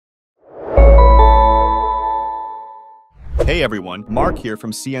Hey everyone, Mark here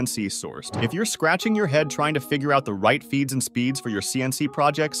from CNC Sourced. If you're scratching your head trying to figure out the right feeds and speeds for your CNC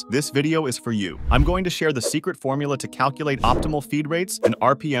projects, this video is for you. I'm going to share the secret formula to calculate optimal feed rates and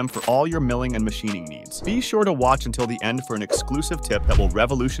RPM for all your milling and machining needs. Be sure to watch until the end for an exclusive tip that will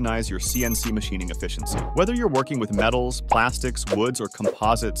revolutionize your CNC machining efficiency. Whether you're working with metals, plastics, woods, or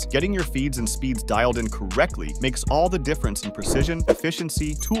composites, getting your feeds and speeds dialed in correctly makes all the difference in precision,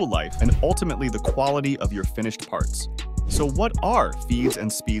 efficiency, tool life, and ultimately the quality of your finished parts. So what are feeds and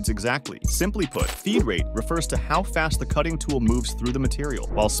speeds exactly? Simply put, feed rate refers to how fast the cutting tool moves through the material,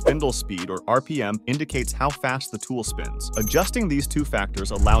 while spindle speed, or RPM, indicates how fast the tool spins. Adjusting these two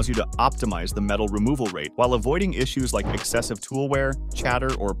factors allows you to optimize the metal removal rate while avoiding issues like excessive tool wear,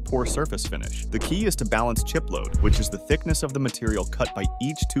 chatter, or poor surface finish. The key is to balance chip load, which is the thickness of the material cut by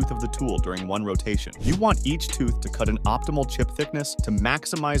each tooth of the tool during one rotation. You want each tooth to cut an optimal chip thickness to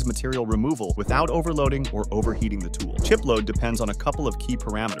maximize material removal without overloading or overheating the tool. Chip load depends on a couple of key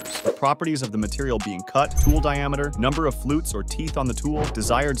parameters: the properties of the material being cut, tool diameter, number of flutes or teeth on the tool,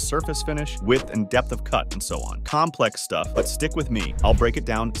 desired surface finish, width and depth of cut, and so on. Complex stuff, but stick with me. I'll break it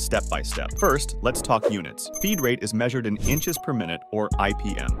down step by step. First, let's talk units. Feed rate is measured in inches per minute, or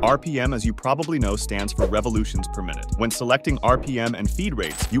IPM. RPM, as you probably know, stands for revolutions per minute. When selecting RPM and feed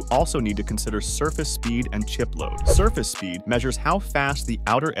rates, you also need to consider surface speed and chip load. Surface speed measures how fast the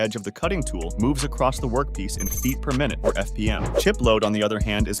outer edge of the cutting tool moves across the workpiece in feet per minute, or FPM. Chip load, on the other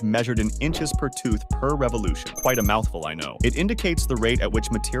hand, is measured in inches per tooth per revolution. Quite a mouthful, I know. It indicates the rate at which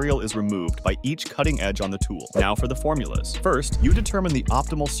material is removed by each cutting edge on the tool. Now for the formulas. First, you determine the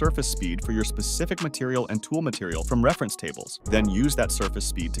optimal surface speed for your specific material and tool material from reference tables. Then use that surface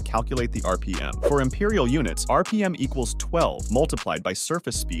speed to calculate the RPM. For imperial units, RPM equals 12 multiplied by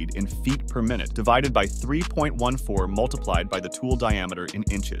surface speed in feet per minute, divided by 3.14 multiplied by the tool diameter in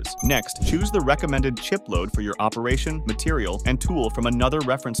inches. Next, choose the recommended chip load for your operation, material, and tool from another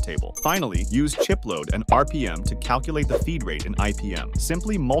reference table. Finally, use chip load and RPM to calculate the feed rate in IPM.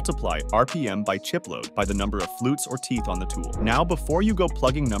 Simply multiply RPM by chip load by the number of flutes or teeth on the tool. Now, before you go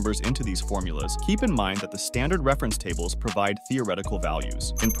plugging numbers into these formulas, keep in mind that the standard reference tables provide theoretical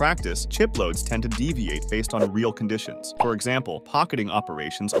values. In practice, chip loads tend to deviate based on real conditions. For example, pocketing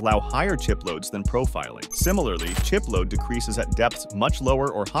operations allow higher chip loads than profiling. Similarly, chip load decreases at depths much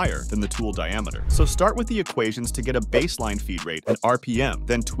lower or higher than the tool diameter. So start with the equations to get a baseline feed rate and RPM,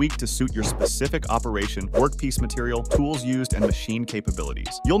 then tweak to suit your specific operation, workpiece material, tools used, and machine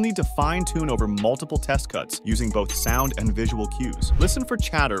capabilities. You'll need to fine-tune over multiple test cuts using both sound and visual cues. Listen for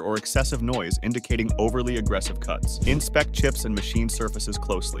chatter or excessive noise indicating overly aggressive cuts. Inspect chips and machine surfaces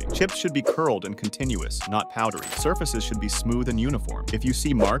closely. Chips should be curled and continuous, not powdery. Surfaces should be smooth and uniform. If you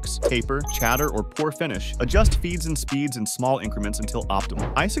see marks, taper, chatter, or poor finish, adjust feeds and speeds in small increments until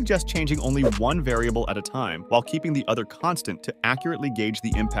optimal. I suggest changing only one variable at a time while keeping the other constant to accurately gauge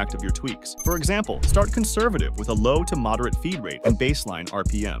the impact of your tweaks. For example, start conservative with a low to moderate feed rate and baseline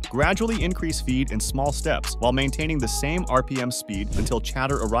RPM. Gradually increase feed in small steps while maintaining the same RPM speed until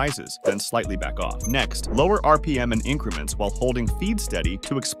chatter arises, then slightly back off. Next, lower RPM in increments while holding feed steady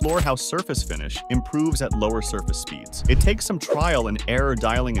to explore how surface finish improves at lower surface speeds. It takes some trial and error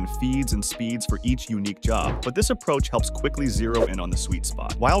dialing in feeds and speeds for each unique job, but this approach helps quickly zero in on the sweet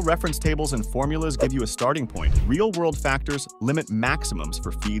spot. While reference tables and formulas give you a starting point, real-world factors limit maximums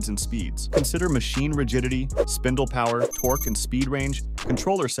for feeds and speeds. Consider machine rigidity, spindle power, torque and speed range,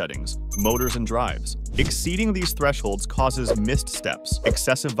 controller settings, motors and drives. Exceeding these thresholds causes missed steps,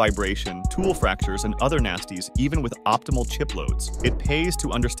 excessive vibration, tool fractures, and other nasties even with optimal chip loads. It pays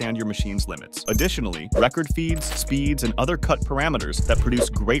to understand your machine's limits. Additionally, record feeds, speeds, and other cut parameters that produce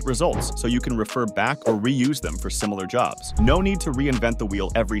great results so you can refer back or reuse them for similar jobs. No need to reinvent the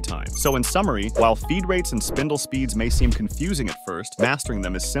wheel every time. So in summary, while feed rates and spindle speeds may seem confusing at first, mastering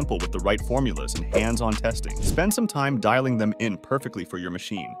them is simple with the right formulas and hands-on testing. Spend some time dialing them in perfectly for your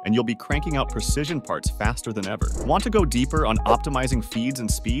machine, and you'll be cranking out precision parts faster than ever. Want to go deeper on optimizing feeds and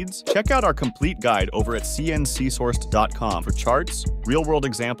speeds? Check out our complete guide over at cncsourced.com for charts, real-world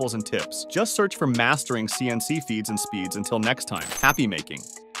examples, and tips. Just search for Mastering CNC Feeds and Speeds. Until next time, happy making!